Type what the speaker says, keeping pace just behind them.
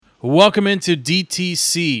Welcome into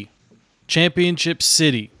DTC Championship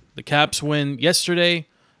City. The Caps win yesterday.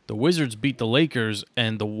 The Wizards beat the Lakers,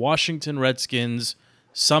 and the Washington Redskins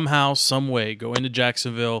somehow, some way, go into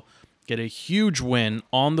Jacksonville, get a huge win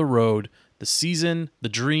on the road. The season, the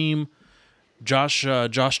dream. Josh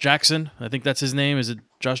Jackson, I think that's his name. Is it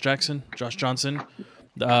Josh Jackson? Josh Johnson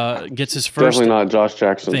gets his first. Definitely not Josh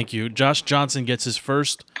Jackson. Thank you. Josh Johnson gets his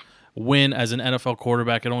first win as an NFL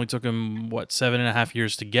quarterback. It only took him, 7.5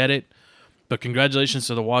 years to get it. But congratulations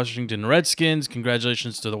to the Washington Redskins.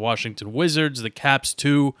 Congratulations to the Washington Wizards, the Caps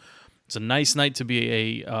too. It's a nice night to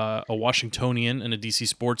be a Washingtonian and a DC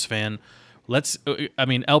sports fan.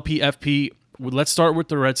 LPFP. Let's start with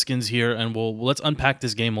the Redskins here, and let's unpack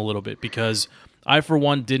this game a little bit because I, for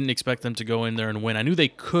one, didn't expect them to go in there and win. I knew they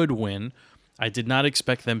could win. I did not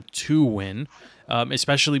expect them to win,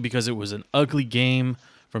 especially because it was an ugly game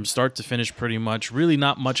from start to finish pretty much. Really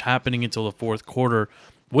not much happening until the fourth quarter.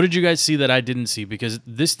 What did you guys see that I didn't see? Because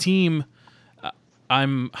this team,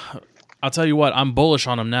 I'll tell you what, I'm bullish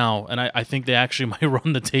on them now, and I think they actually might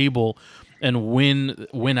run the table and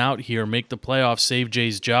win out here, make the playoffs, save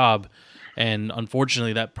Jay's job. And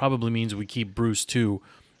unfortunately, that probably means we keep Bruce too.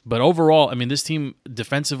 But overall, I mean, this team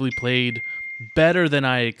defensively played better than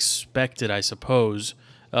I expected, I suppose.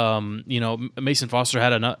 Mason Foster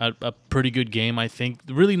had a pretty good game, I think.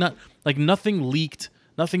 Really not, like, nothing leaked.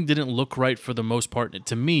 Nothing didn't look right for the most part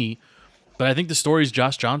to me. But I think the story is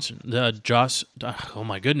Josh Johnson. Josh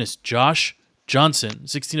Johnson,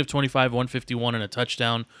 16 of 25, 151 and a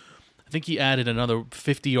touchdown. I think he added another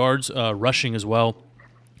 50 yards rushing as well.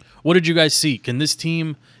 What did you guys see?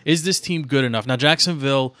 Is this team good enough? Now,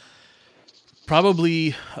 Jacksonville,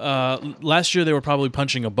 probably, last year they were probably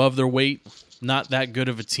punching above their weight. Not that good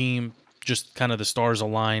of a team, just kind of the stars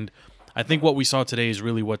aligned. I think what we saw today is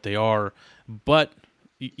really what they are. But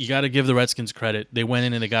you got to give the Redskins credit. They went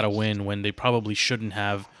in and they got a win when they probably shouldn't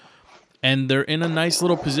have. And they're in a nice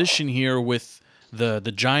little position here with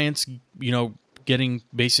the Giants, getting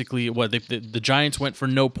basically the Giants went for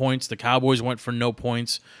no points. The Cowboys went for no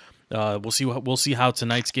points. We'll see how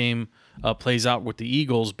tonight's game plays out with the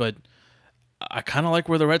Eagles, but I kind of like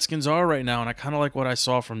where the Redskins are right now, and I kind of like what I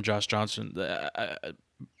saw from Josh Johnson.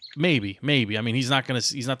 Maybe. I mean, he's not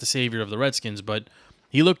the savior of the Redskins, but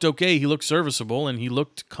he looked okay. He looked serviceable, and he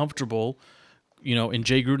looked comfortable, in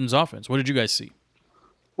Jay Gruden's offense. What did you guys see?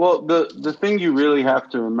 Well, the thing you really have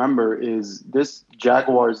to remember is this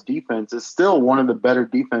Jaguars defense is still one of the better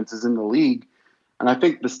defenses in the league. And I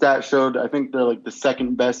think the stat showed, I think they're like the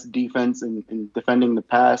second best defense in defending the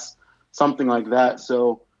pass, something like that.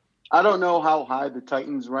 So I don't know how high the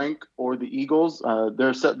Titans rank or the Eagles.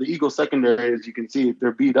 The Eagles secondary, as you can see,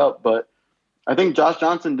 they're beat up. But I think Josh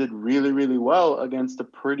Johnson did really, really well against a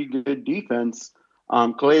pretty good defense.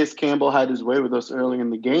 Calais Campbell had his way with us early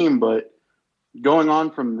in the game, but going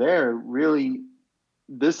on from there, really,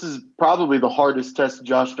 this is probably the hardest test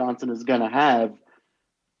Josh Johnson is going to have,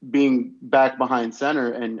 being back behind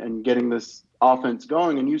center and getting this offense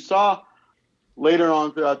going. And you saw later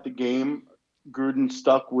on throughout the game, Gruden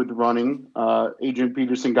stuck with running. Adrian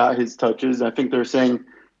Peterson got his touches. I think they're saying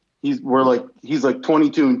he's like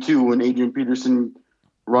 22-2 when Adrian Peterson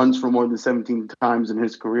runs for more than 17 times in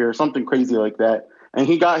his career, something crazy like that. And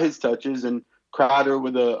he got his touches, and Crowder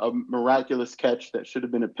with a miraculous catch that should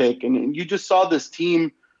have been a pick. And you just saw this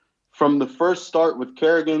team from the first start with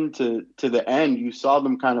Kerrigan to the end. You saw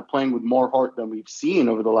them kind of playing with more heart than we've seen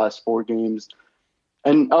over the last 4 games.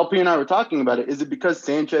 And LP and I were talking about it. Is it because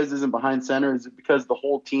Sanchez isn't behind center? Is it because the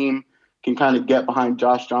whole team can kind of get behind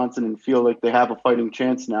Josh Johnson and feel like they have a fighting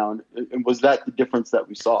chance now? And was that the difference that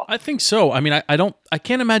we saw? I think so. I mean, I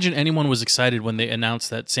can't imagine anyone was excited when they announced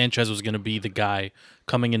that Sanchez was going to be the guy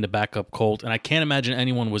coming in to back up Colt. And I can't imagine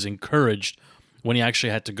anyone was encouraged when he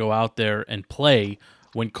actually had to go out there and play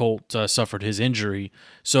when Colt suffered his injury.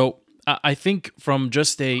 So I think from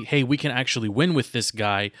just hey, we can actually win with this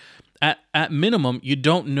guy, at minimum, you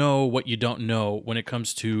don't know what you don't know when it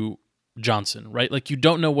comes to Johnson, right? Like, you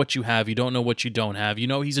don't know what you have. You don't know what you don't have.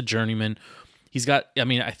 He's a journeyman. He's got,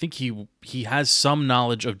 I think he has some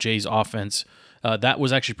knowledge of Jay's offense. That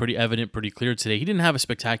was actually pretty evident, pretty clear today. He didn't have a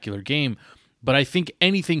spectacular game, but I think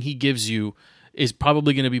anything he gives you is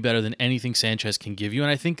probably going to be better than anything Sanchez can give you. And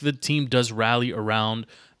I think the team does rally around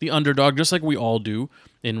the underdog, just like we all do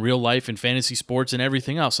in real life, in fantasy sports, and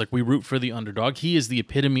everything else. Like, we root for the underdog. He is the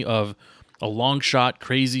epitome of a long shot,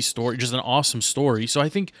 crazy story, just an awesome story. So I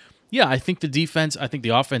think the defense, I think the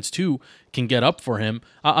offense too, can get up for him.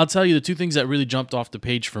 I'll tell you the 2 things that really jumped off the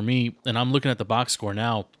page for me, and I'm looking at the box score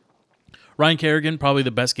now. Ryan Kerrigan, probably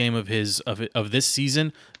the best game of this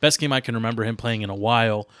season, best game I can remember him playing in a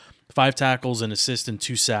while. 5 tackles, an assist, and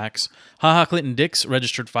 2 sacks. HaHa Clinton-Dix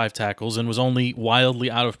registered 5 tackles and was only wildly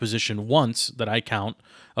out of position once that I count,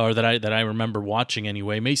 or that I remember watching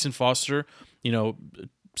anyway. Mason Foster,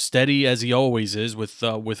 steady as he always is with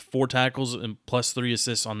 4 tackles and plus 3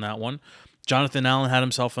 assists on that one. Jonathan Allen had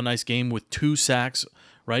himself a nice game with 2 sacks.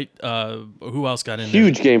 Right? Who else got in there?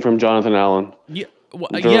 Huge game from Jonathan Allen. Yeah,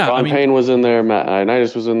 Ron Payne was in there. Matt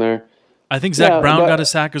Ioannidis was in there. I think Zach Brown got a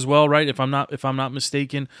sack as well, right? If I'm not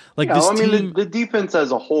mistaken. The defense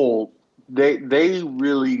as a whole, they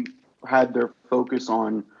really had their focus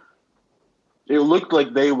on. It looked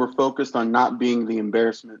like they were focused on not being the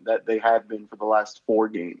embarrassment that they had been for the last 4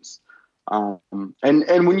 games. And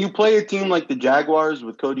when you play a team like the Jaguars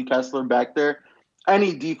with Cody Kessler back there,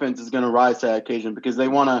 any defense is going to rise to that occasion because they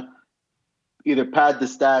want to either pad the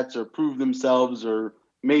stats or prove themselves, or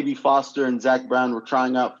maybe Foster and Zach Brown were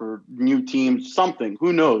trying out for new teams, something,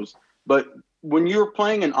 who knows. But when you're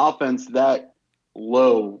playing an offense that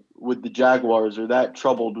low with the Jaguars or that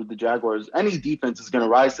troubled with the Jaguars, any defense is going to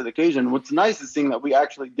rise to the occasion. What's nice is seeing that we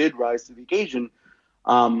actually did rise to the occasion.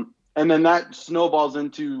 And then that snowballs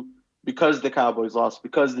into, because the Cowboys lost,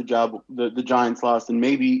 because the Giants lost, and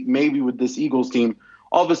maybe with this Eagles team,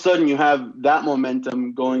 all of a sudden you have that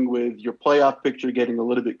momentum going with your playoff picture getting a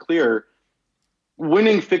little bit clearer.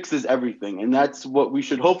 Winning fixes everything, and that's what we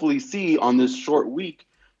should hopefully see on this short week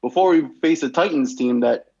before we face a Titans team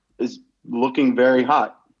that is looking very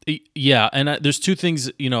hot. Yeah, and there's 2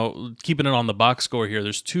 things, keeping it on the box score here.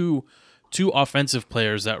 There's two offensive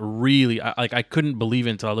players that really, I couldn't believe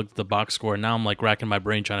it until I looked at the box score, and now I'm like racking my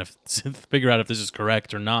brain trying to figure out if this is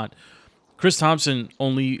correct or not. Chris Thompson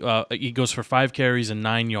only he goes for 5 carries and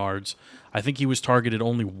 9 yards. I think he was targeted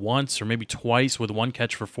only once or maybe twice with 1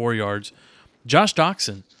 catch for 4 yards. Josh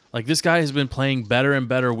Doctson, this guy has been playing better and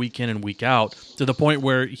better week in and week out to the point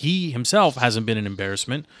where he himself hasn't been an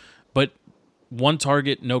embarrassment, but 1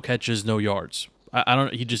 target, no catches, no yards. I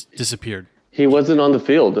don't. He just disappeared. He wasn't on the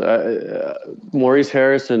field. Maurice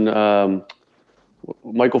Harris and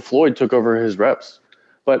Michael Floyd took over his reps.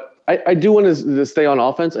 But I do want to stay on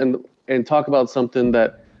offense and talk about something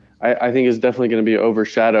that I think is definitely going to be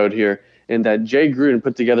overshadowed here, in that Jay Gruden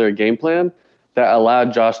put together a game plan that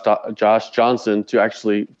allowed Josh Johnson to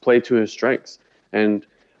actually play to his strengths. And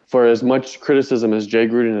for as much criticism as Jay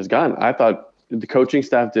Gruden has gotten, I thought the coaching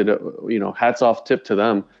staff did, hats off tip to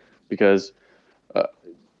them, because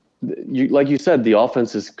like you said, the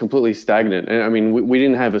offense is completely stagnant. And I mean, we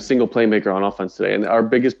didn't have a single playmaker on offense today, and our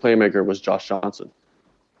biggest playmaker was Josh Johnson.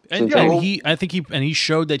 And he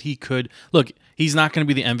showed that he could. Look, he's not going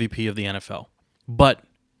to be the MVP of the NFL, but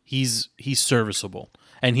he's serviceable,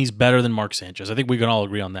 and he's better than Mark Sanchez. I think we can all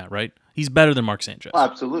agree on that, right? He's better than Mark Sanchez.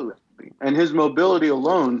 Absolutely. And his mobility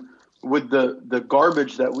alone, with the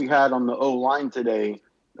garbage that we had on the O-line today,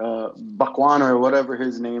 Bakwana or whatever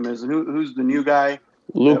his name is, who's the new guy?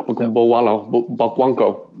 Luke Bowanko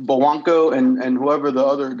and whoever the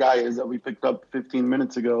other guy is that we picked up 15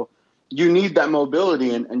 minutes ago. You need that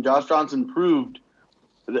mobility, and Josh Johnson proved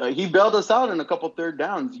he bailed us out in a couple third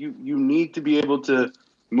downs. You need to be able to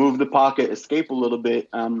move the pocket, escape a little bit,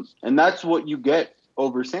 and that's what you get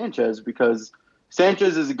over Sanchez, because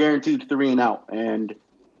Sanchez is a guaranteed 3 and out, and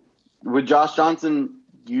with Josh Johnson,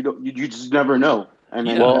 you just never know.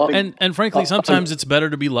 And frankly, sometimes it's better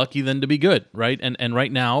to be lucky than to be good, right? And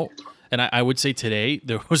right now, and I would say today,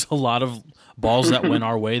 there was a lot of balls that went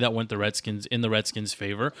our way that went the Redskins'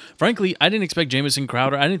 favor. Frankly, I didn't expect Jamison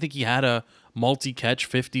Crowder. I didn't think he had a multi-catch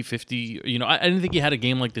 50-50. I didn't think he had a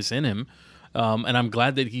game like this in him. And I'm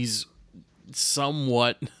glad that he's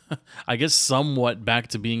somewhat back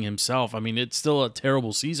to being himself. I mean, it's still a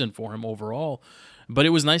terrible season for him overall. But it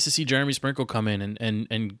was nice to see Jeremy Sprinkle come in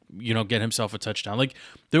and get himself a touchdown. Like,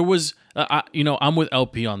 there was, I'm with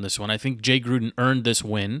LP on this one. I think Jay Gruden earned this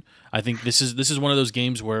win. I think this is one of those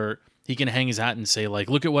games where he can hang his hat and say, like,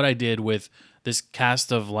 look at what I did with this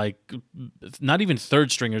cast of, like, not even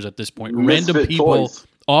third stringers at this point, random people toys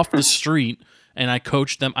off the street, and I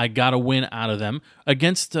coached them. I got a win out of them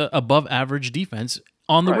against above average defense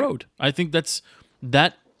on the road. I think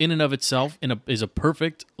that in and of itself is a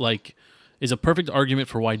perfect argument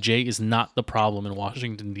for why Jay is not the problem in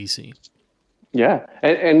Washington, D.C. Yeah,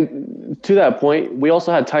 and to that point, we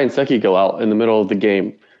also had Ty Nsekhe go out in the middle of the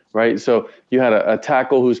game, right? So you had a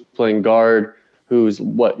tackle who's playing guard, who's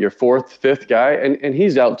your 4th, 5th guy, and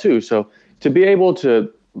he's out too. So to be able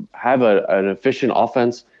to have an efficient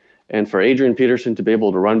offense, and for Adrian Peterson to be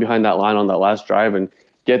able to run behind that line on that last drive and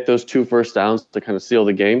get those 2 first downs to kind of seal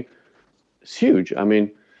the game, it's huge. I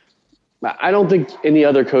mean, I don't think any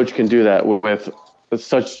other coach can do that with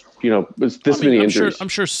such, with this many injuries. I'm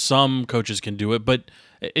sure some coaches can do it, but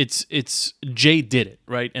it's Jay did it,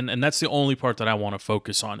 right? And that's the only part that I want to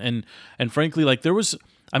focus on. And frankly, like there was,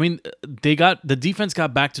 I mean, the defense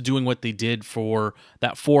got back to doing what they did for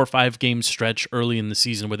that 4 or 5 game stretch early in the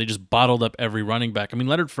season where they just bottled up every running back. I mean,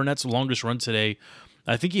 Leonard Fournette's longest run today,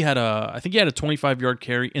 I think he had a 25-yard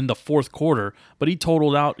carry in the fourth quarter, but he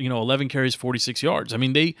totaled out 11 carries, 46 yards. I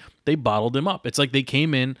mean, they bottled him up. It's like they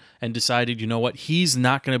came in and decided, you know what, he's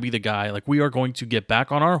not going to be the guy. Like, we are going to get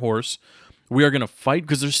back on our horse. We are going to fight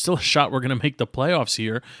because there's still a shot we're going to make the playoffs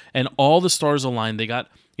here. And all the stars aligned. They got,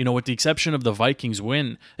 with the exception of the Vikings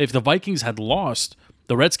win, if the Vikings had lost,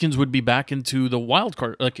 the Redskins would be back into the wild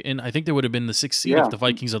card. And I think they would have been the 6th seed if the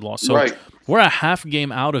Vikings had lost. So we're a half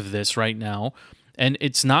game out of this right now. And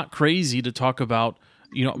it's not crazy to talk about,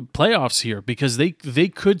 playoffs here because they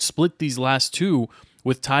could split these last two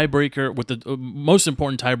with tiebreaker, with the most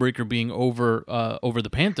important tiebreaker being over the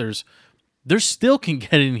Panthers. They still can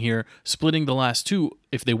get in here splitting the last two.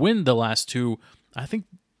 If they win the last two, I think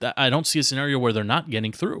that I don't see a scenario where they're not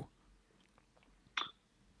getting through.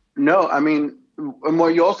 No, I mean, and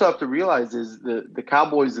what you also have to realize is the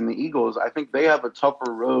Cowboys and the Eagles, I think they have a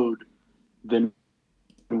tougher road than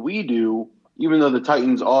we do, even though the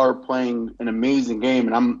Titans are playing an amazing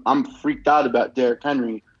game. And I'm freaked out about Derrick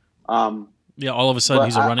Henry. Yeah, all of a sudden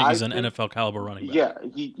he's an NFL caliber running back. Yeah,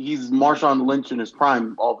 he's Marshawn Lynch in his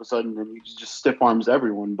prime all of a sudden, and he just stiff arms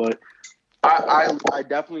everyone. But I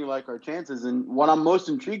definitely like our chances. And what I'm most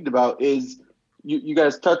intrigued about is you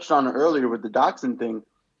guys touched on it earlier with the Doxson thing,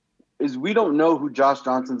 is we don't know who Josh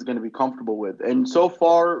Johnson's going to be comfortable with. And so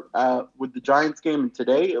far with the Giants game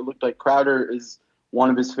today, it looked like Crowder is one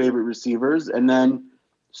of his favorite receivers. And then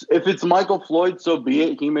if it's Michael Floyd, so be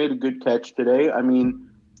it. He made a good catch today. I mean,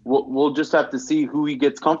 we'll just have to see who he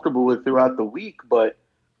gets comfortable with throughout the week. But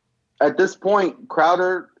at this point,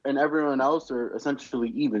 Crowder and everyone else are essentially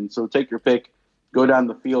even. So take your pick, go down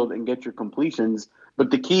the field and get your completions.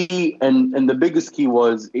 But the key and the biggest key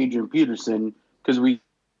was Adrian Peterson, because we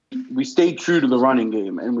stayed true to the running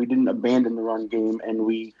game and we didn't abandon the run game and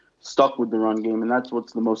we stuck with the run game. And that's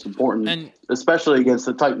what's the most important, and especially against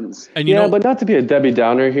the Titans. And but not to be a Debbie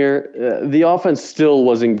Downer here, the offense still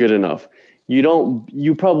wasn't good enough.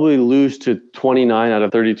 You probably lose to 29 out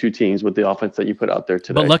of 32 teams with the offense that you put out there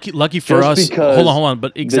today. But lucky for us, hold on.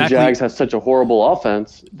 But exactly, the Jags have such a horrible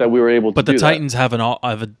offense that we were able to. But the do Titans that.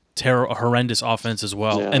 have a horrendous offense as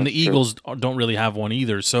well, and the Eagles don't really have one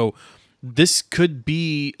either. So this could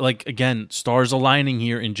be like, again, stars aligning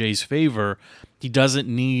here in Jay's favor. He doesn't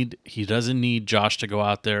need Josh to go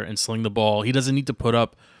out there and sling the ball. He doesn't need to put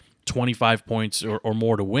up 25 points or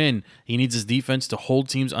more to win. He needs his defense to hold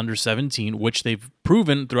teams under 17, which they've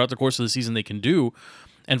proven throughout the course of the season they can do.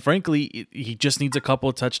 And frankly, he just needs a couple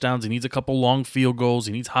of touchdowns. He needs a couple long field goals.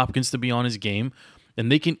 He needs Hopkins to be on his game,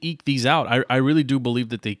 and they can eke these out. I really do believe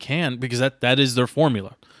that they can, because that is their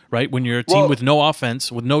formula, right? When you're a team with no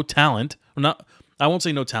offense, with no talent, I won't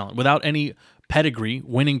say no talent, without any pedigree,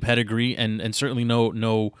 winning pedigree, and certainly no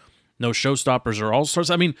showstoppers or all-stars.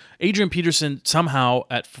 I mean, Adrian Peterson somehow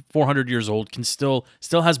at 400 years old can still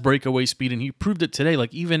has breakaway speed, and he proved it today.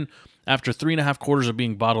 Like, even after 3.5 quarters of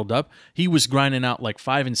being bottled up, he was grinding out like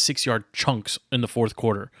 5 and 6 yard chunks in the fourth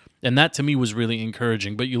quarter, and that to me was really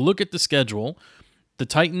encouraging. But you look at the schedule, the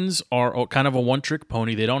Titans are kind of a one-trick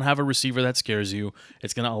pony. They don't have a receiver that scares you.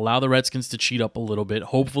 It's going to allow the Redskins to cheat up a little bit,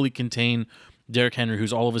 hopefully contain Derrick Henry,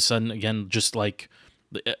 who's all of a sudden, again, just like,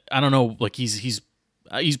 I don't know, like he's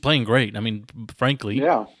playing great. I mean, frankly,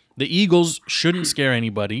 the Eagles shouldn't scare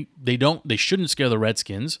anybody. They shouldn't scare the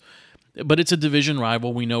Redskins, but it's a division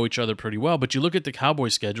rival. We know each other pretty well. But you look at the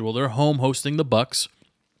Cowboys schedule, they're home hosting the Bucs.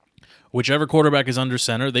 Whichever quarterback is under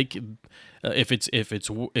center, if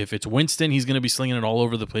it's Winston, he's going to be slinging it all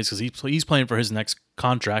over the place because he's playing for his next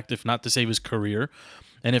contract, if not to save his career.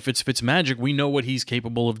 And if it's Fitzmagic, we know what he's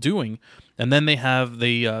capable of doing. And then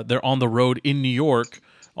they're on the road in New York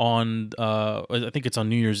on I think it's on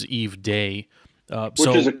New Year's Eve day. Which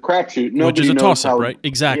is a crapshoot. Which is a toss-up, right?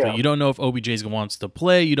 Exactly. Yeah. You don't know if OBJ wants to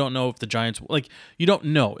play. You don't know if the Giants... you don't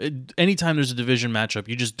know. Anytime there's a division matchup,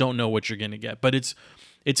 you just don't know what you're going to get. But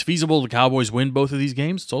it's feasible the Cowboys win both of these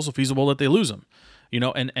games. It's also feasible that they lose them.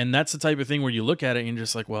 And that's the type of thing where you look at it and you're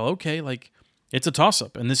just like, well, okay, like, it's a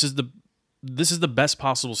toss-up. And this is the best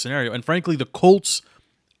possible scenario. And frankly, the Colts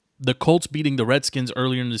beating the Redskins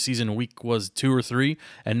earlier in the season, week 2 or 3,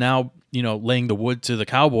 and now, laying the wood to the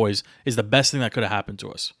Cowboys is the best thing that could have happened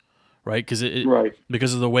to us, right? Because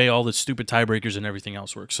of the way all the stupid tiebreakers and everything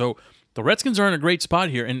else works. So the Redskins are in a great spot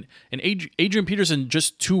here, and Adrian Peterson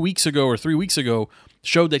just 2 weeks ago or 3 weeks ago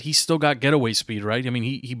showed that he's still got getaway speed, right? I mean,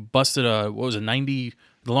 he busted a 90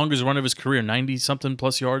 the longest run of his career, 90-something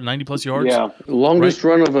plus yards, 90 plus yards. Yeah. Longest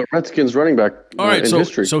run of a Redskins running back All right, in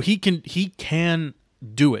history. So he can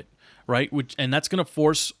do it, right? And that's going to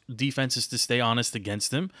force defenses to stay honest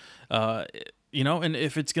against him. And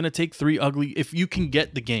if it's going to take if you can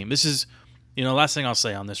get the game, this is, last thing I'll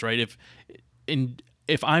say on this, right?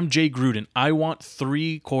 If I'm Jay Gruden, I want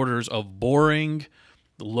 3 quarters of boring,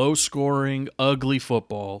 low-scoring, ugly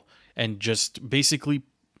football, and just basically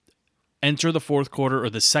enter the fourth quarter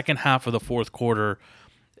or the second half of the fourth quarter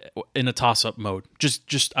in a toss-up mode.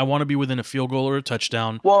 Just I want to be within a field goal or a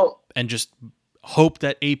touchdown, and just hope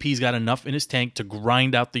that AP's got enough in his tank to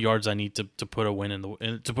grind out the yards I need to put a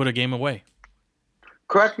win to put a game away.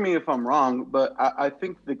 Correct me if I'm wrong, but I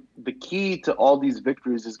think the key to all these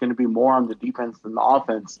victories is going to be more on the defense than the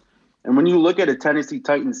offense. And when you look at a Tennessee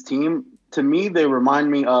Titans team, to me, they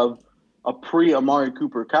remind me of a pre-Amari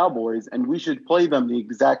Cooper Cowboys, and we should play them the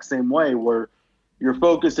exact same way, where your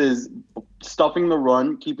focus is stuffing the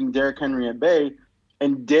run, keeping Derrick Henry at bay,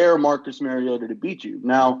 and dare Marcus Mariota to beat you.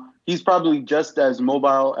 Now, he's probably just as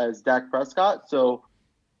mobile as Dak Prescott, so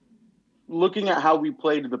looking at how we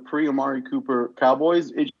played the pre-Amari Cooper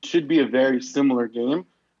Cowboys, it should be a very similar game.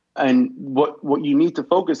 And what you need to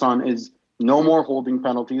focus on is no more holding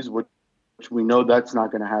penalties, which we know that's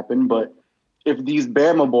not going to happen. But if these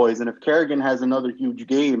Bama boys, and if Kerrigan has another huge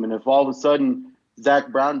game, and if all of a sudden Zach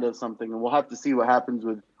Brown does something, and we'll have to see what happens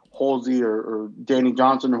with Halsey or Danny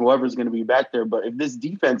Johnson or whoever's going to be back there. But if this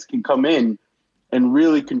defense can come in and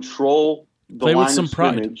really control the Play line with some of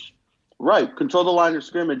scrimmage, right, control the line of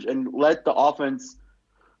scrimmage and let the offense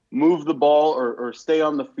move the ball or stay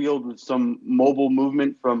on the field with some mobile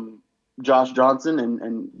movement from Josh Johnson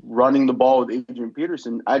and running the ball with Adrian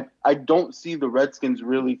Peterson, I don't see the Redskins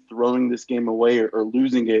really throwing this game away or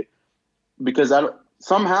losing it, because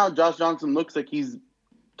somehow Josh Johnson looks like he's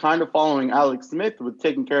kind of following Alex Smith with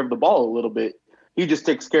taking care of the ball a little bit. He just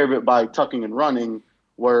takes care of it by tucking and running,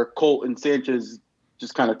 where Colt and Sanchez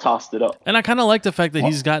just kind of tossed it up. And I kind of like the fact that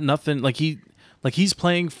he's got nothing, like he's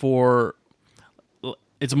playing for,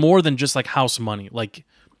 it's more than just like house money. Like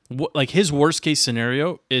his worst case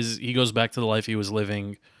scenario is he goes back to the life he was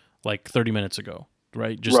living like 30 minutes ago,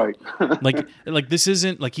 right? Just right. like this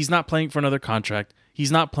isn't like, he's not playing for another contract.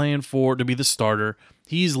 He's not playing to be the starter.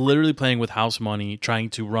 He's literally playing with house money, trying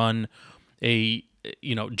to run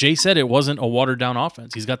Jay said it wasn't a watered down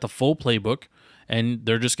offense. He's got the full playbook, and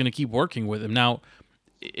they're just going to keep working with him. Now,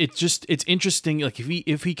 it's interesting. Like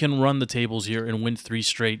if he can run the tables here and win 3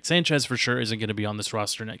 straight, Sanchez for sure isn't going to be on this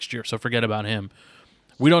roster next year. So forget about him.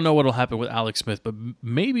 We don't know what'll happen with Alex Smith, but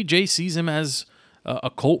maybe Jay sees him as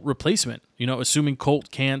a Colt replacement. Assuming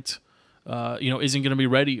Colt can't, isn't going to be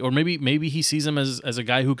ready, or maybe he sees him as a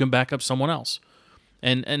guy who can back up someone else.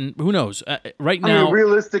 And who knows? Right now, I mean,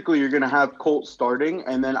 realistically, you're going to have Colt starting,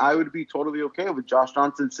 and then I would be totally okay with Josh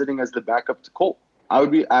Johnson sitting as the backup to Colt. I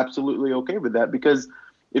would be absolutely okay with that, because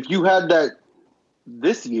if you had that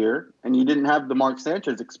this year and you didn't have the Mark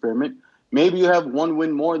Sanchez experiment, maybe you have 1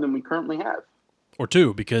 win more than we currently have. Or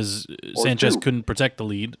 2, because Sanchez couldn't protect the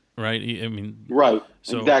lead, right? Right,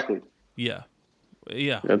 so, exactly. Yeah.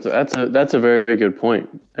 That's a very good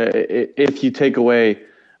point. If you take away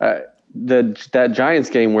that Giants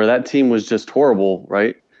game where that team was just horrible,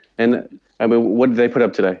 right? And I mean, what did they put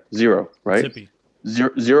up today? 0, right? Zippy.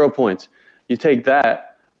 0 points. You take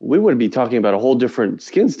that, we would be talking about a whole different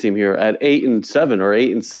Skins team here at 8-7 or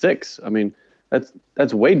 8-6. I mean,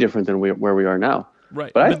 that's way different than where we are now.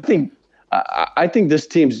 Right. But I think this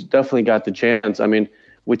team's definitely got the chance. I mean,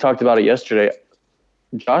 we talked about it yesterday.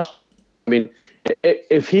 Josh, I mean,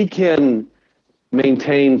 if he can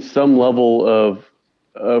maintain some level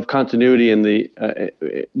of continuity in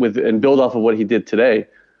and build off of what he did today,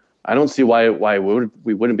 I don't see why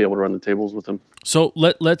we wouldn't be able to run the tables with him. So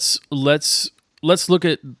let's look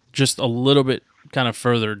at just a little bit kind of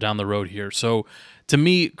further down the road here. So to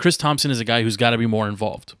me, Chris Thompson is a guy who's got to be more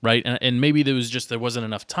involved, right? And maybe there wasn't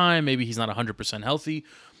enough time. Maybe he's not 100% healthy.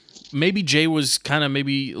 Maybe Jay was kind of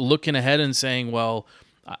maybe looking ahead and saying, well,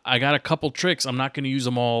 I got a couple tricks. I'm not going to use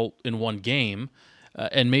them all in one game.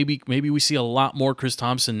 And maybe we see a lot more Chris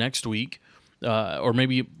Thompson next week. Or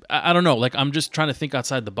maybe, I don't know. Like, I'm just trying to think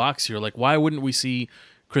outside the box here. Like, why wouldn't we see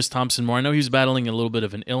Chris Thompson more? I know he was battling a little bit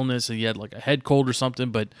of an illness. He had like a head cold or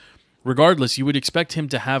something. But regardless, you would expect him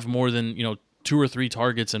to have more than, 2 or 3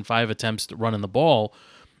 targets and 5 attempts to running the ball.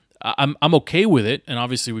 I'm okay with it. And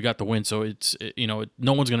obviously we got the win. So it's,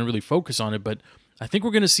 no one's going to really focus on it. But I think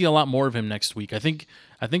we're going to see a lot more of him next week. I think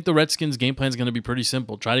the Redskins' game plan is going to be pretty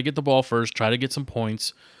simple. Try to get the ball first. Try to get some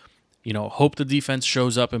points. Hope the defense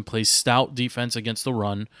shows up and plays stout defense against the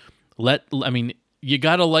run. you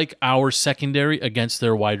got to like our secondary against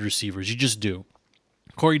their wide receivers. You just do.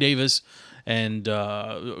 Corey Davis and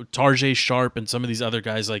Tarjay Sharp and some of these other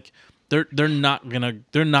guys, like they're not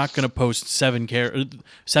gonna post seven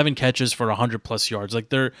catches for 100+ yards. Like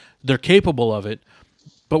they're capable of it,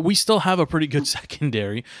 but we still have a pretty good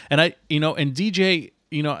secondary. And and DJ,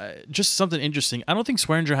 just something interesting. I don't think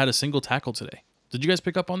Swearinger had a single tackle today. Did you guys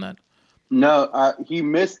pick up on that? No, he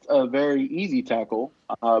missed a very easy tackle,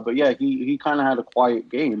 but yeah, he kind of had a quiet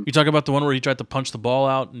game. You talk about the one where he tried to punch the ball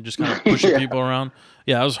out and just kind of pushing people around.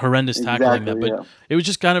 Yeah, that was horrendous tackling that, but it was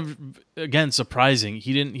just kind of again surprising.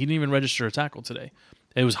 He didn't even register a tackle today.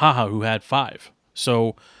 It was Haha who had 5.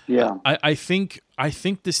 So yeah, I think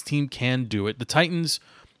this team can do it. The Titans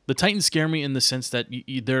scare me in the sense that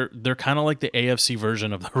they're kind of like the AFC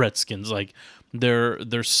version of the Redskins. Like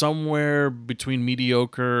they're somewhere between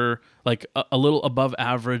mediocre, like a little above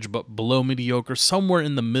average, but below mediocre, somewhere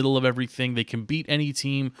in the middle of everything. They can beat any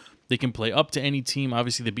team. They can play up to any team.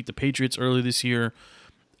 Obviously, they beat the Patriots early this year.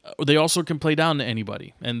 They also can play down to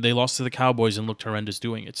anybody, and they lost to the Cowboys and looked horrendous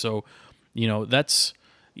doing it. So, that's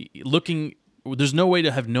looking. There's no way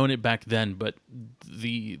to have known it back then, but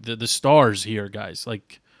the stars here, guys,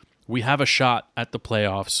 like we have a shot at the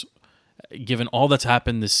playoffs. Given all that's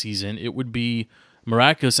happened this season, it would be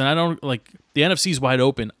miraculous. And I don't like the NFC's wide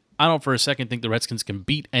open. I don't for a second think the Redskins can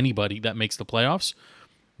beat anybody that makes the playoffs.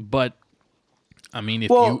 But I mean,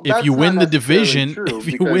 if you win the division,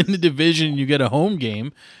 win the division, you get a home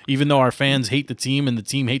game. Even though our fans hate the team and the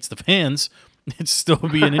team hates the fans, it'd still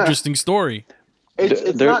be an interesting story.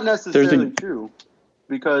 It's not necessarily true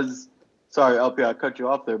because, sorry, LP, I cut you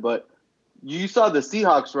off there, but you saw the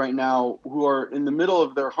Seahawks right now, who are in the middle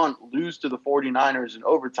of their hunt, lose to the 49ers in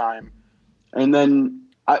overtime. And then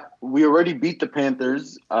we already beat the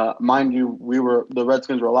Panthers. Mind you, the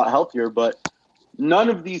Redskins were a lot healthier, but none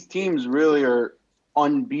of these teams really are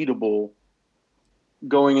unbeatable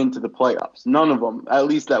going into the playoffs. None of them, at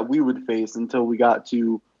least that we would face until we got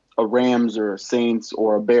to a Rams or a Saints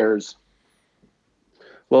or a Bears.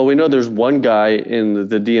 Well, we know there's one guy in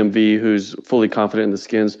the DMV who's fully confident in the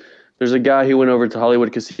Skins. There's a guy who went over to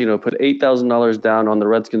Hollywood Casino, put $8,000 down on the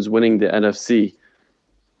Redskins winning the NFC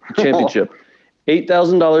championship.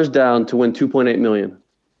 $8,000 down to win $2.8 million.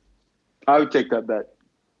 I would take that bet.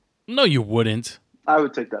 No, you wouldn't. I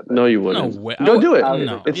would take that bet. No, you wouldn't. No way. Go do it.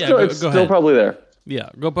 No. It's Yeah, still probably there. Yeah,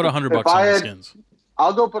 go put $100 on the Skins.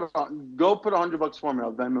 I'll go put $100 for me.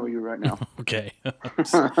 I'll Venmo you right now. Okay.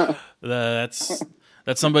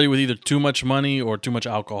 That's somebody with either too much money or too much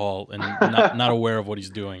alcohol and not aware of what he's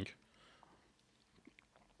doing.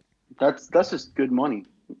 That's just good money.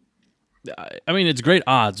 I mean, it's great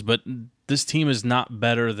odds, but this team is not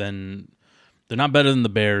better than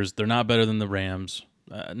the Bears. They're not better than the Rams.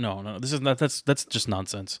 No, this is not. That's just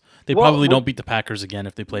nonsense. They probably don't beat the Packers again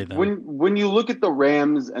if they play them. When you look at the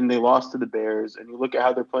Rams and they lost to the Bears, and you look at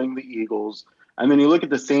how they're playing the Eagles, and then you look at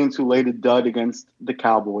the Saints who laid a dud against the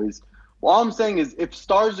Cowboys. Well, all I'm saying is, if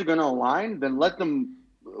stars are going to align, then let them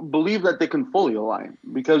believe that they can fully align.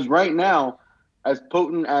 Because right now, as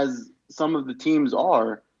potent as some of the teams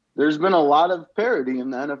are, there's been a lot of parity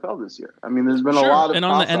in the NFL this year. I mean, there's been a lot of and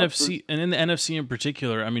on the NFC and in the NFC in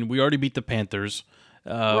particular. I mean, we already beat the Panthers.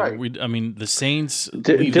 Right. The Saints.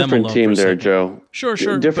 Different team there, Joe. Sure.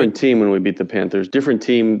 Different team when we beat the Panthers. Different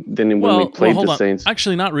team than when we played the Saints.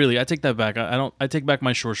 Actually, not really. I take that back. I take back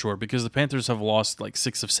my sure because the Panthers have lost like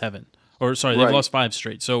 6 of 7, or sorry, they've lost 5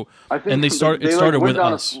 straight. So and it started with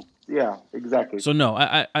us. Yeah, exactly. So no,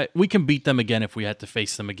 I we can beat them again if we had to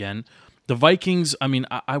face them again. The Vikings, I mean,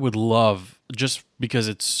 I would love, just because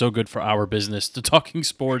it's so good for our business, to talking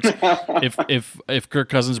sports, if Kirk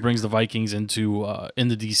Cousins brings the Vikings into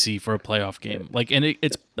DC for a playoff game,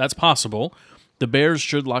 that's possible. The Bears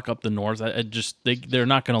should lock up the North. They're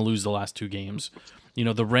not going to lose the last 2 games.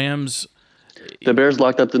 The Rams. The Bears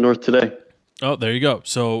locked up the North today. Oh, there you go.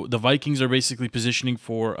 So the Vikings are basically positioning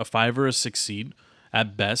for a 5 or a 6 seed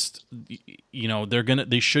at best.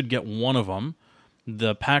 They should get one of them.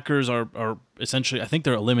 The Packers are essentially, I think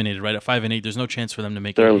they're eliminated, right? At 5 and 8, there's no chance for them to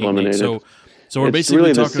make it. They're eliminated. So we're basically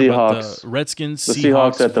really talking about the Redskins,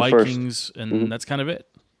 Seahawks, Vikings, and that's kind of it.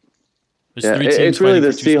 It's really the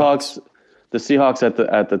Seahawks. The Seahawks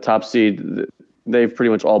at the top seed. They've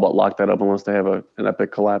pretty much all but locked that up, unless they have an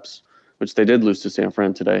epic collapse, which they did lose to San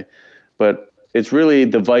Fran today. But it's really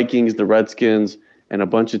the Vikings, the Redskins, and a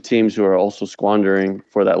bunch of teams who are also squandering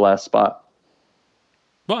for that last spot.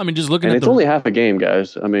 Well, I mean, just looking at it's only half a game,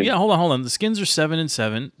 guys. I mean, yeah, hold on. The Skins are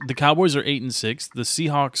 7-7. The Cowboys are 8-6. The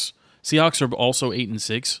Seahawks are also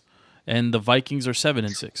 8-6, and the Vikings are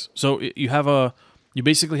 7-6. So you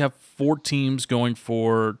basically have 4 teams going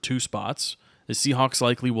for 2 spots. The Seahawks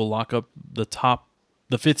likely will lock up the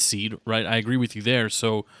fifth seed, right? I agree with you there.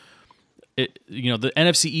 So, the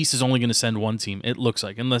NFC East is only going to send one team. It looks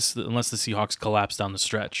like, unless the Seahawks collapse down the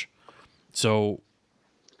stretch. So,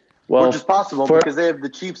 which is possible because they have the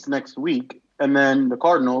Chiefs next week and then the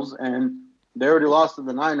Cardinals, and they already lost to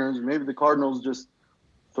the Niners. Maybe the Cardinals just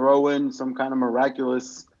throw in some kind of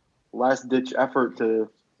miraculous last-ditch effort to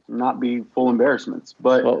not be full embarrassments.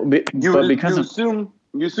 But you assume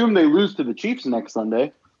they lose to the Chiefs next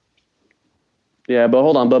Sunday. Yeah, but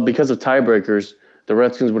hold on. But because of tiebreakers, the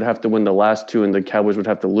Redskins would have to win the last two, and the Cowboys would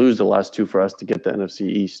have to lose the last two for us to get the NFC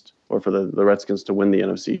East, or for the Redskins to win the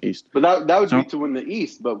NFC East. But that would be to win the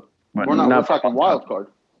East, but we're talking wild card.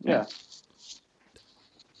 Yeah.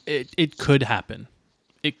 It could happen.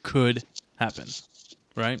 It could happen,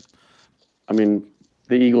 right? I mean,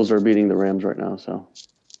 the Eagles are beating the Rams right now, so.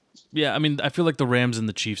 Yeah, I mean, I feel like the Rams and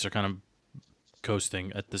the Chiefs are kind of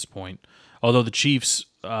coasting at this point. Although the Chiefs,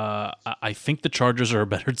 I think the Chargers are a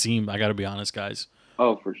better team. I got to be honest, guys.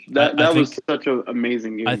 Oh, for sure. That was such an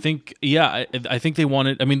amazing game. I think, I think they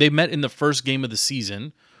wanted. I mean, they met in the first game of the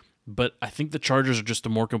season, but I think the Chargers are just a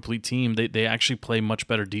more complete team. They actually play much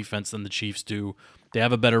better defense than the Chiefs do. They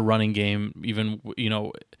have a better running game.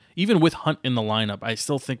 Even with Hunt in the lineup, I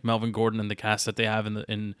still think Melvin Gordon and the cast that they have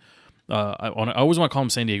I always want to call them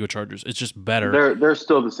San Diego Chargers. It's just better. They're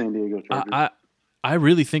still the San Diego Chargers. I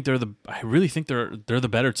really think they're the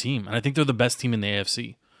better team, and I think they're the best team in the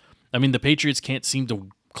AFC. I mean, the Patriots can't seem to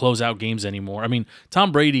close out games anymore. I mean,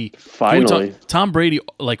 Tom Brady finally. Tom Brady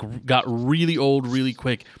got really old really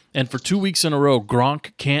quick, and for 2 weeks in a row,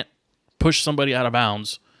 Gronk can't push somebody out of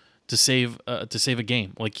bounds to save a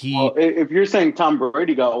game. Well, if you're saying Tom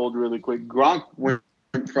Brady got old really quick, Gronk went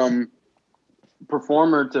from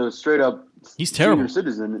performer to straight up. He's terrible.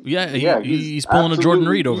 Citizen. Yeah, he's pulling a Jordan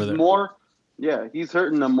Reed over there. He's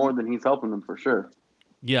hurting them more than he's helping them for sure.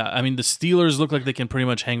 Yeah, I mean the Steelers look like they can pretty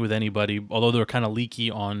much hang with anybody, although they're kind of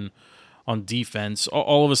leaky on defense.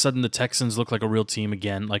 All of a sudden, the Texans look like a real team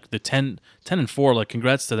again. Like the 10-4. Like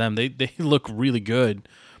congrats to them. They look really good.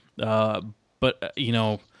 But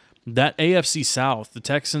that AFC South, the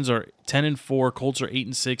Texans are 10-4, Colts are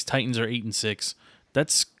 8-6, Titans are 8-6.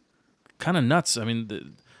 That's kind of nuts. I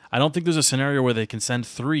mean, I don't think there's a scenario where they can send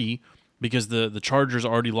 3 because the Chargers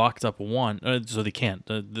already locked up 1, so they can't.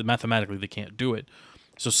 Mathematically, they can't do it.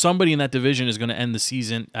 So somebody in that division is going to end the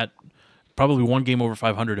season at probably 1 game over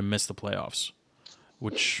 500 and miss the playoffs.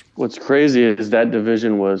 What's crazy is that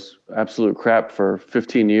division was absolute crap for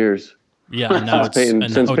 15 years. Yeah, and now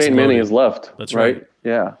since Peyton Manning has left. That's right.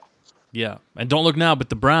 Yeah. Yeah, and don't look now, but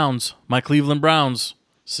the Browns, my Cleveland Browns,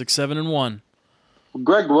 6-7-1.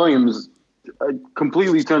 Greg Williams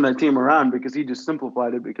completely turned that team around because he just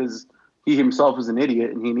simplified it because he himself is an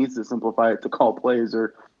idiot and he needs to simplify it to call plays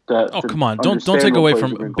or to come on. Don't take away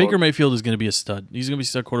from Baker Mayfield is going to be a stud. He's going to be a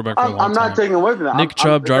stud quarterback for a long time. I'm not taking away from that. Nick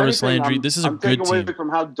Chubb, Jarvis Landry, this is a good team. I'm taking away from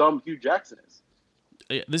how dumb Hugh Jackson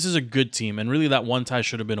is. This is a good team, and really that one tie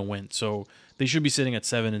should have been a win. So they should be sitting at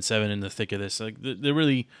 7-7 in the thick of this. Like they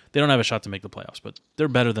don't have a shot to make the playoffs, but they're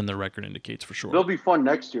better than their record indicates for sure. They'll be fun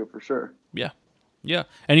next year for sure. Yeah.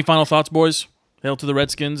 Any final thoughts, boys? Hail to the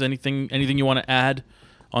Redskins. Anything you want to add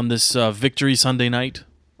on this victory Sunday night?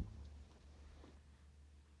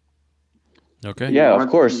 Okay. Yeah, of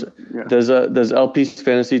course. Yeah. Does LP's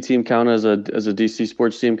fantasy team count as a DC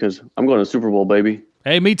sports team? Because I'm going to Super Bowl, baby.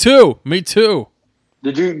 Hey, me too.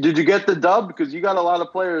 Did you get the dub? Because you got a lot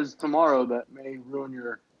of players tomorrow that may ruin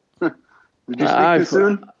your. Did you speak too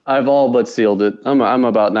soon? I've all but sealed it. I'm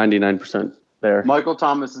about 99% there. Michael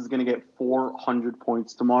Thomas is going to get 400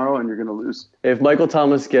 points tomorrow, and you're going to lose. If Michael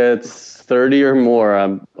Thomas gets 30 or more,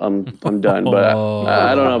 I'm done. But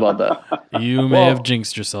I don't know about that. You may have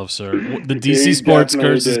jinxed yourself, sir. The DC Sports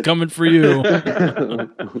curse is coming for you.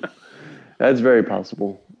 That's very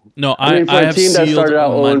possible. No, I mean, for a team that started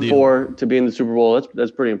out 0-4 to be in the Super Bowl,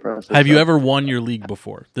 that's pretty impressive. Have you ever won your league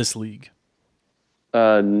before? This league?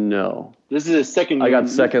 No. This is a second. I got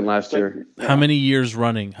second last year. How many years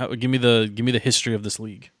running? Give me the history of this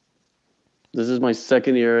league. This is my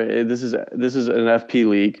second year. This is an FP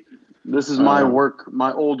league. This is my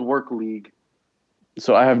old work league.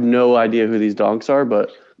 So I have no idea who these donks are,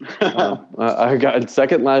 but I got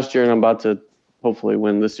second last year, and I'm about to hopefully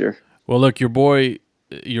win this year. Well, look, your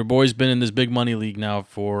boy's been in this big money league now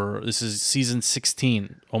this is season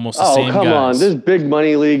 16, almost the same guys. Oh, come on. This big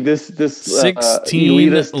money league, this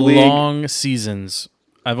 16 long seasons.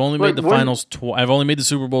 I've only made the finals I've only made the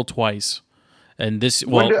Super Bowl twice. And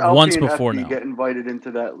once before now. Get invited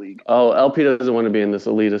into that league. Oh, LP doesn't want to be in this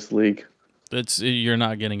elitist league. You're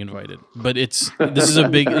not getting invited. But this is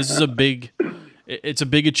a big it's a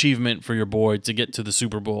big achievement for your boy to get to the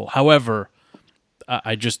Super Bowl. However,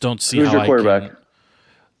 I just don't see Who's how your quarterback?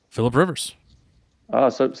 Phillip Rivers.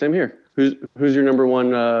 So same here. Who's your number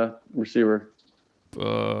one receiver?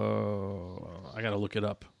 I gotta look it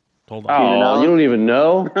up. Hold on. Keenan Oh, Allen? you don't even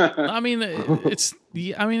know? I mean,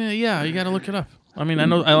 yeah, you gotta look it up. I mean, I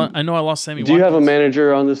know I lost Sammy. Do you have a Watkins.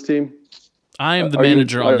 manager on this team? I am the Are you-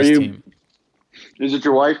 manager on are this you- team. Is it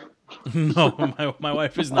your wife? No, my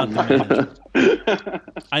wife is not the manager.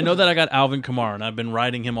 I know that I got Alvin Kamara, and I've been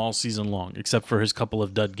riding him all season long, except for his couple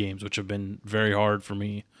of dud games, which have been very hard for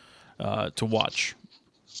me to watch.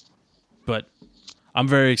 But I'm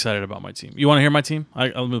very excited about my team. You want to hear my team?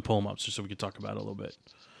 Let me pull them up just so we can talk about it a little bit.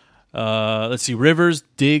 Let's see. Rivers,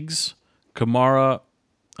 Diggs, Kamara,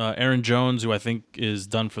 Aaron Jones, who I think is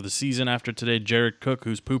done for the season after today, Jared Cook,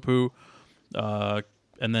 who's poo-poo,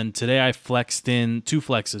 and then today I flexed in 2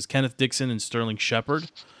 flexes, Kenneth Dixon and Sterling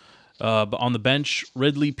Shepard. But on the bench,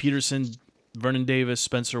 Ridley, Peterson, Vernon Davis,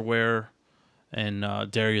 Spencer Ware, and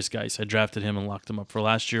Darius Geis. I drafted him and locked him up for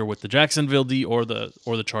last year with the Jacksonville D or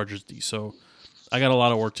the Chargers D. So I got a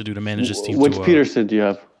lot of work to do to manage this team. Which Peterson do you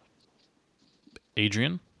have?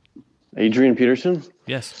 Adrian? Adrian Peterson?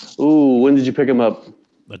 Yes. Ooh, when did you pick him up?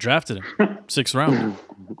 I drafted him. 6th round.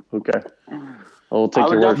 Okay. I'll take I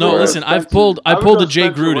would your word definitely No, for it. listen, I Spencer- pulled I would a go Jay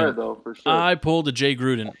Spencer Ware, Gruden. though, for sure. I pulled a Jay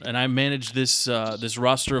Gruden, and I managed this this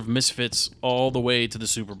roster of misfits all the way to the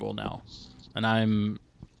Super Bowl now. And I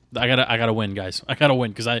gotta win, guys. I gotta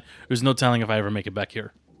win because there's no telling if I ever make it back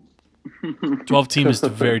here. 12 team is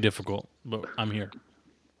very difficult, but I'm here.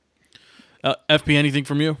 FP, anything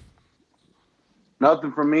from you?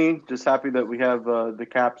 Nothing from me. Just happy that we have the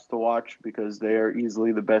Caps to watch because they are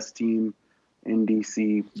easily the best team in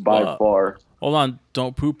DC by far. Hold on,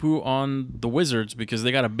 don't poo-poo on the Wizards because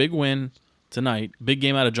they got a big win tonight. Big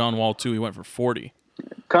game out of John Wall too. He went for 40.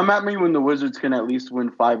 Come at me when the Wizards can at least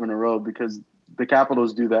win 5 in a row because the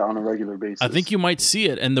Capitals do that on a regular basis. I think you might see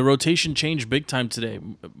it, and the rotation changed big time today.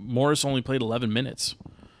 Morris only played 11 minutes.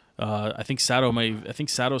 I think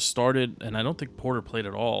Sato started, and I don't think Porter played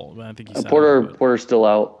at all. I think he sat out, but Porter's still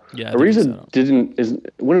out. Yeah, I think he sat out.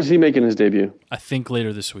 Ariza when is he making his debut? I think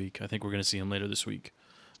later this week. I think we're going to see him later this week.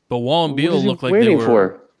 But Wall and What Beal is he look like waiting they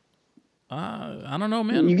were. for? I don't know,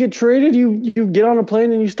 man. You get traded, you get on a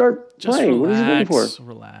plane and you start Just playing. What is he waiting for?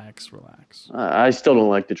 Relax. I still don't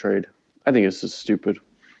like the trade. I think it's just stupid.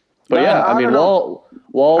 But No, yeah, I mean, don't know.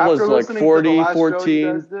 Wall was After like listening to the 40, last show you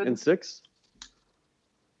 14, guys did- and 6.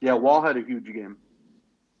 Yeah, Wall had a huge game.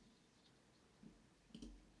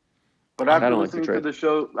 But I after don't like the listening to trade. the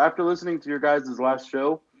show, after listening to your guys' last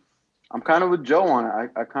show, I'm kind of with Joe on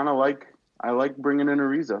it. I kind of like bringing in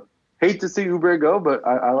Ariza. Hate to see Oubre go, but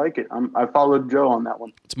I like it. I followed Joe on that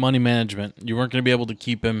one. It's money management. You weren't going to be able to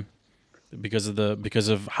keep him because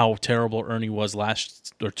of how terrible Ernie was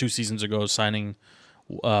 2 seasons ago signing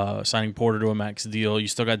Porter to a max deal. You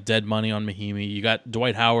still got dead money on Mahimi. You got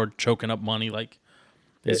Dwight Howard choking up money. Like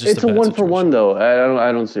it's just It's a bad 1 for 1 situation. though.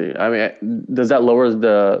 I don't see. I mean, does that lower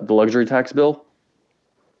the luxury tax bill?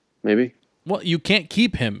 Maybe. Well, you can't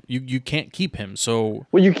keep him. You can't keep him. So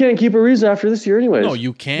Well, you can't keep Ariza after this year, anyways. no,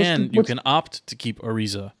 you can. You what's- can opt to keep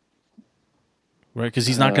Ariza, right? Because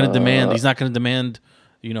he's not going to demand. He's not going to demand.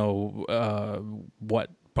 What?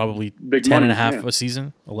 Probably Big 10 and money, a half yeah. a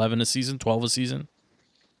season, 11 a season, 12 a season.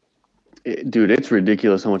 Dude, it's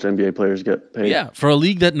ridiculous how much NBA players get paid. Yeah, for a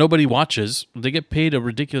league that nobody watches, they get paid a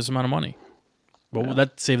ridiculous amount of money. But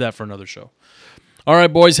let's save that for another show. All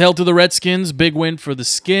right, boys, hail to the Redskins. Big win for the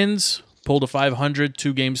Skins. Pulled a 500,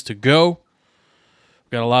 2 games to go.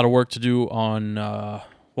 Got a lot of work to do on.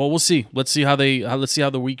 Well, we'll see. Let's see how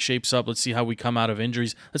the week shapes up. Let's see how we come out of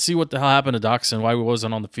injuries. Let's see what the hell happened to Doxson. Why he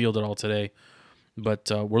wasn't on the field at all today.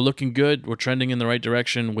 But we're looking good. We're trending in the right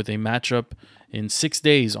direction with a matchup in 6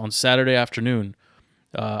 days on Saturday afternoon.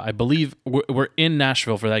 I believe we're in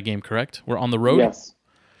Nashville for that game, correct? We're on the road? Yes,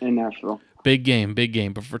 in Nashville. Big game.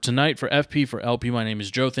 But for tonight, for FP, for LP, my name is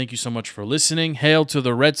Joe. Thank you so much for listening. Hail to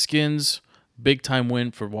the Redskins. Big time win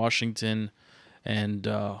for Washington. And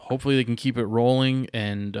hopefully they can keep it rolling.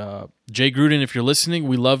 And Jay Gruden, if you're listening,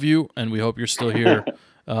 we love you, and we hope you're still here.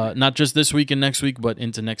 Not just this week and next week, but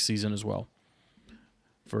into next season as well.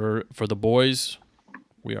 For the boys,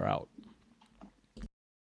 we are out.